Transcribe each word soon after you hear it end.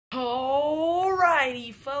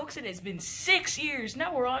Alrighty, folks, and it's been 6 years.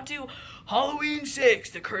 Now we're on to Halloween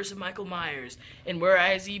 6, The Curse of Michael Myers. And where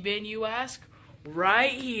has he been, you ask?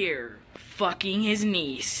 Right here, fucking his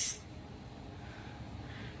niece.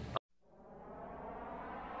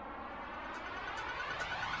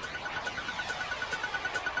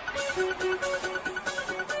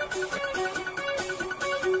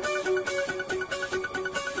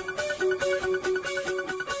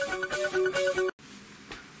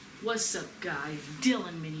 What's up, guys?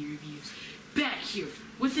 Dylan Mini Reviews back here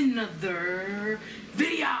with another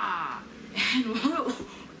video. And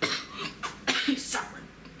sorry,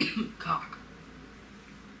 cock.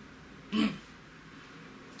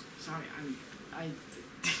 Sorry,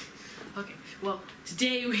 okay. Well,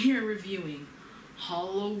 today we're reviewing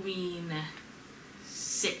Halloween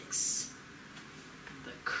 6,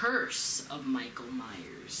 The Curse of Michael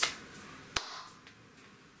Myers.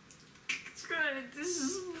 This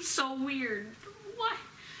is so weird.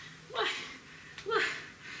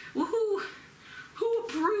 Who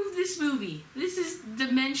approved this movie? This is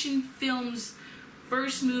Dimension Films'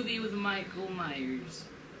 first movie with Michael Myers,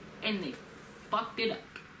 and they fucked it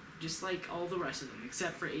up, just like all the rest of them,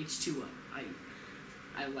 except for H2O.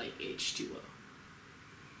 I like H2O.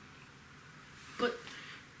 But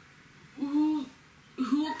who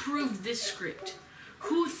approved this script?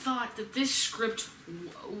 Who thought that this script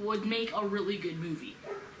would make a really good movie?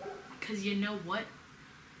 Because you know what?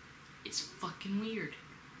 It's fucking weird.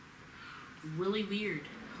 Really weird,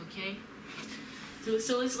 okay?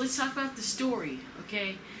 So let's talk about the story,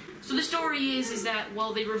 okay? So the story is that,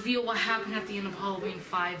 well, they reveal what happened at the end of Halloween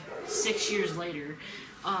 6 years later.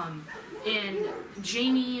 And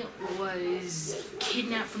Jamie was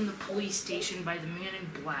kidnapped from the police station by the man in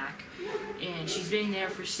black, and she's been there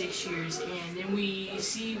for 6 years, and then we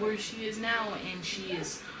see where she is now, and she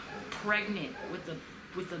is pregnant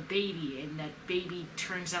with a baby, and that baby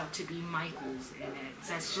turns out to be Michael's, and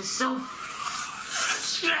that's just so...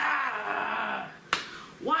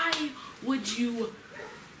 Why would you...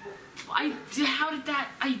 how did that...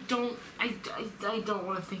 I don't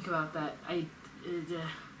want to think about that.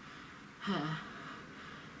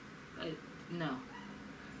 No.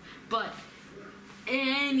 But,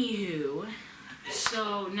 anywho,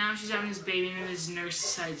 so now she's having this baby, and this nurse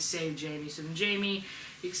decides to save Jamie. So then Jamie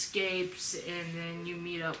escapes, and then you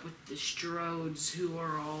meet up with the Strodes, who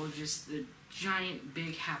are all just the giant,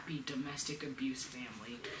 big, happy domestic abuse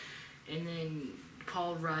family. And then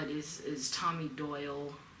Paul Rudd is Tommy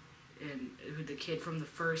Doyle, and the kid from the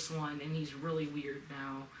first one, and he's really weird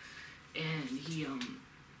now. And he,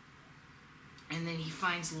 and then he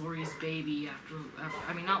finds Laurie's baby after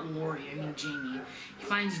I mean, not Laurie, I mean Jamie. He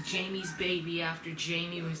finds Jamie's baby after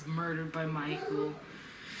Jamie was murdered by Michael.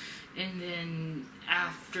 And then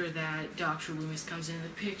after that, Dr. Loomis comes into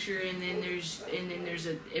the picture, and then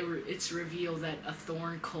it's revealed that a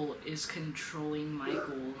thorn cult is controlling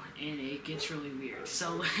Michael, and it gets really weird.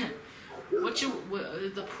 So, what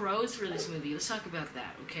the pros for this movie? Let's talk about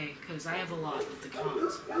that, okay? Because I have a lot with the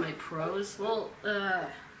cons. My pros, well,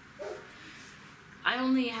 I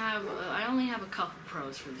only have a couple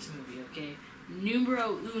pros for this movie, okay?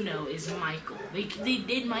 Numero uno is Michael. They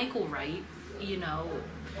did Michael right, you know.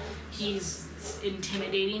 He's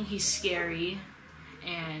intimidating, he's scary,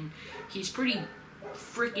 and he's pretty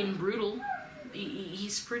freaking brutal.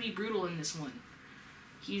 He's pretty brutal in this one.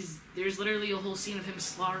 There's literally a whole scene of him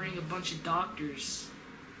slaughtering a bunch of doctors.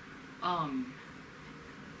 Another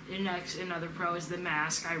pro is the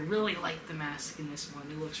mask. I really like the mask in this one.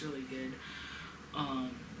 It looks really good.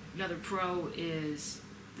 Another pro is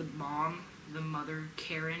the mom, the mother,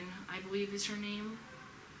 Karen, I believe is her name.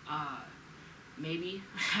 Maybe,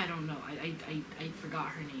 I don't know. I forgot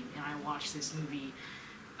her name, and I watched this movie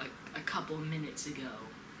a couple of minutes ago.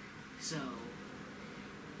 So,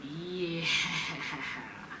 yeah.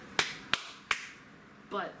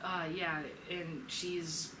 But, yeah, and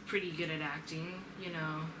she's pretty good at acting, you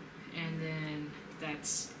know, and then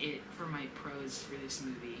that's it for my pros for this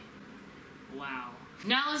movie. Wow.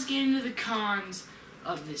 Now let's get into the cons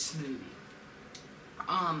of this movie.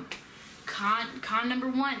 Con number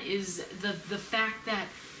one is the fact that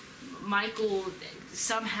Michael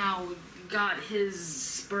somehow got his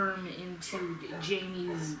sperm into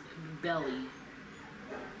Jamie's belly.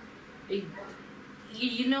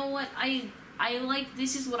 You know what?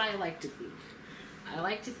 This is what I like to think. I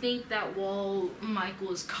like to think that while Michael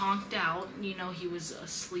was conked out, you know, he was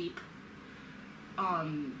asleep,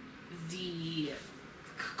 the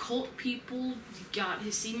cult people got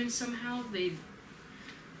his semen somehow.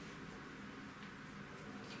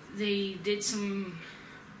 They did some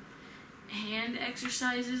hand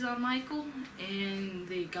exercises on Michael, and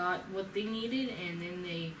they got what they needed, and then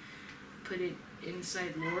they put it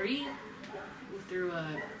inside Lori through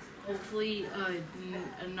hopefully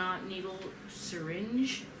a not needle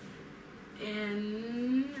syringe,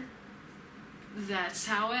 and that's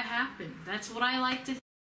how it happened. That's what I like to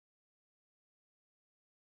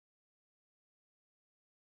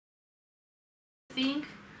think.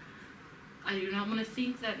 I do not want to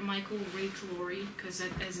think that Michael raped Lori, because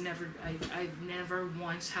that has never, I've never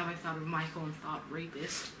once have I thought of Michael and thought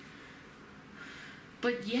rapist.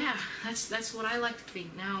 But yeah, that's what I like to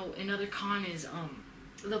think. Now, another con is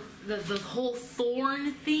the whole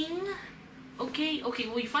Thorn thing. Okay,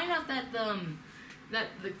 well, you find out that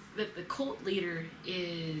the cult leader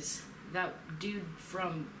is that dude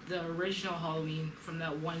from the original Halloween, from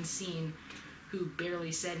that one scene, who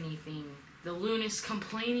barely said anything. The Lunas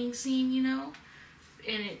complaining scene, you know,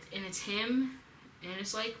 and it's him, and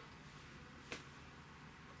it's like,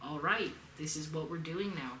 all right, this is what we're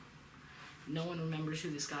doing now. No one remembers who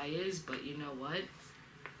this guy is, but you know what?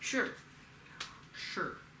 Sure.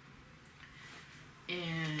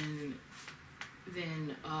 And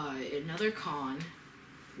then another con.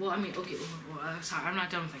 Well, I mean, okay. Well, I'm sorry, I'm not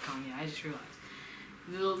done with the con yet. I just realized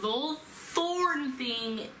the whole Thorn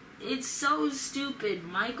thing. It's so stupid.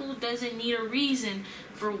 Michael doesn't need a reason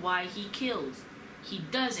for why he killed. He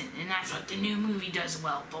doesn't, and that's what the new movie does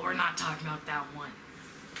well, but we're not talking about that one.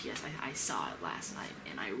 Yes, I saw it last night,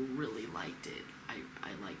 and I really liked it.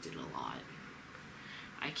 I liked it a lot.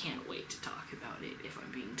 I can't wait to talk about it, if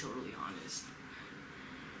I'm being totally honest.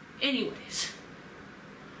 Anyways,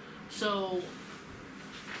 so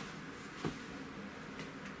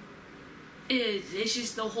it's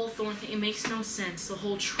just the whole Thorn thing. It makes no sense. The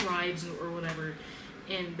whole tribes or whatever,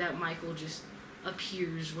 and that Michael just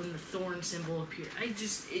appears when the Thorn symbol appears.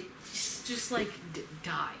 It's just like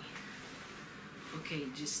die. Okay,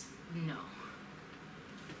 just no.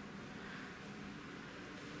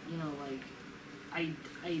 You know, like I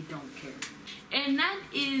don't care, and that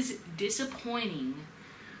is disappointing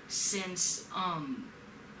since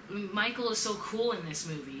Michael is so cool in this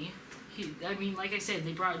movie. I mean, like I said,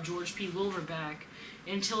 they brought George P. Wilbur back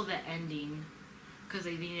until the ending because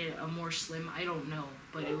they needed a more slim. I don't know,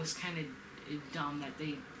 but it was kind of dumb that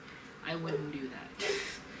I wouldn't do that.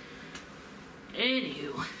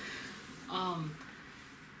 Anywho,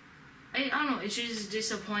 I don't know. It's just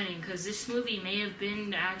disappointing because this movie may have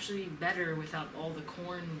been actually better without all the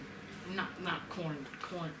corn, not corn,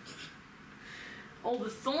 all the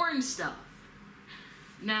Thorn stuff.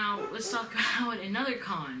 Now let's talk about another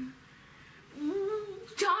con.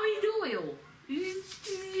 Tommy Doyle.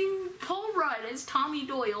 Paul Rudd as Tommy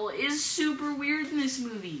Doyle is super weird in this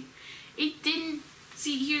movie. It didn't...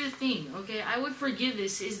 See, here's the thing, okay? I would forgive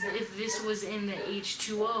this if this was in the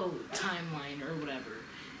H2O timeline or whatever.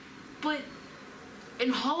 But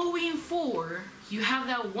in Halloween 4, you have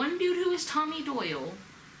that one dude who is Tommy Doyle,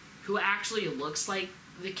 who actually looks like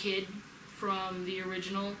the kid from the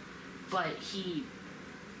original, but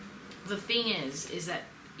the thing is that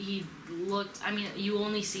he looked, I mean, you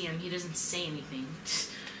only see him, he doesn't say anything.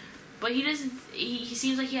 But he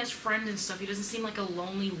seems like he has friends and stuff. He doesn't seem like a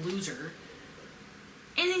lonely loser.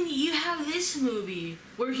 And then you have this movie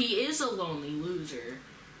where he is a lonely loser.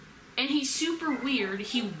 And he's super weird.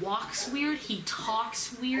 He walks weird. He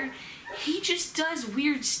talks weird. He just does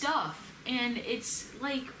weird stuff. And it's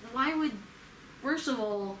like, why would... First of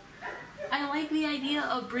all, I like the idea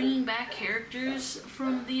of bringing back characters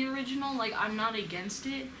from the original. Like, I'm not against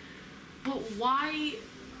it. But why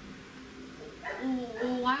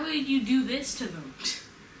would you do this to them?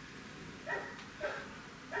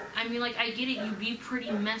 I mean, like, I get it, you'd be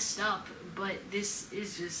pretty messed up, but this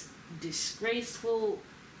is just disgraceful,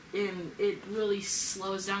 and it really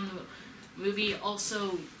slows down the movie.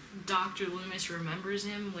 Also, Dr. Loomis remembers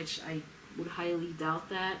him, which I would highly doubt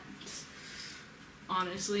that,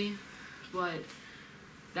 honestly. But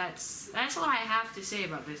that's what I have to say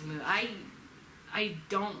about this movie. I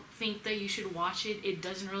don't think that you should watch it. It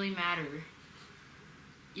doesn't really matter.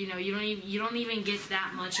 You know, you don't even get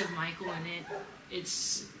that much of Michael in it.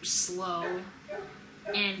 It's slow,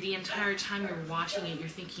 and the entire time you're watching it, you're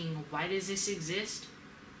thinking, why does this exist?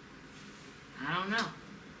 I don't know.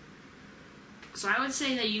 So I would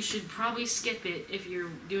say that you should probably skip it if you're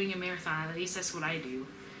doing a marathon. At least that's what I do.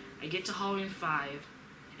 I get to Halloween 5,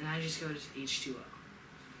 and I just go to H2O.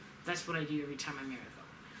 That's what I do every time I marathon.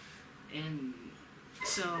 And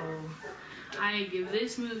so I give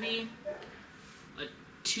this movie a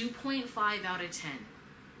 2.5 out of 10.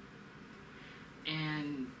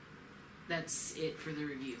 And that's it for the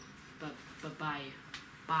review. But bye.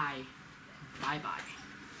 Bye. Bye-bye.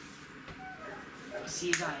 See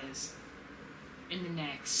you guys in the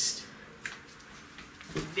next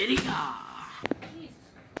video. Jesus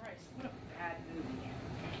Christ, what a bad movie.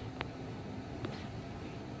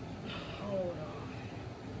 Hold on.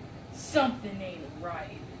 Something ain't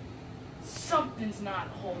right. Something's not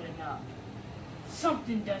holding up.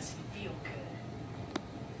 Something doesn't feel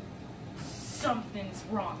good. Something's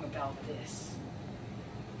wrong about this.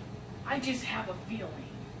 I just have a feeling.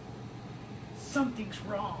 Something's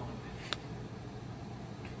wrong.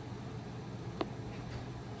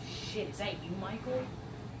 Shit, is that you, Michael?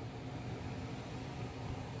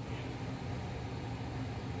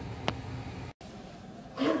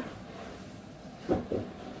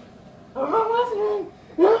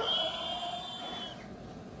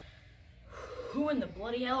 Who in the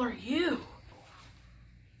bloody hell are you?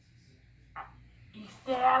 You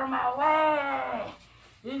stay out of my way!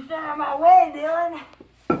 You stay out of my way, Dylan!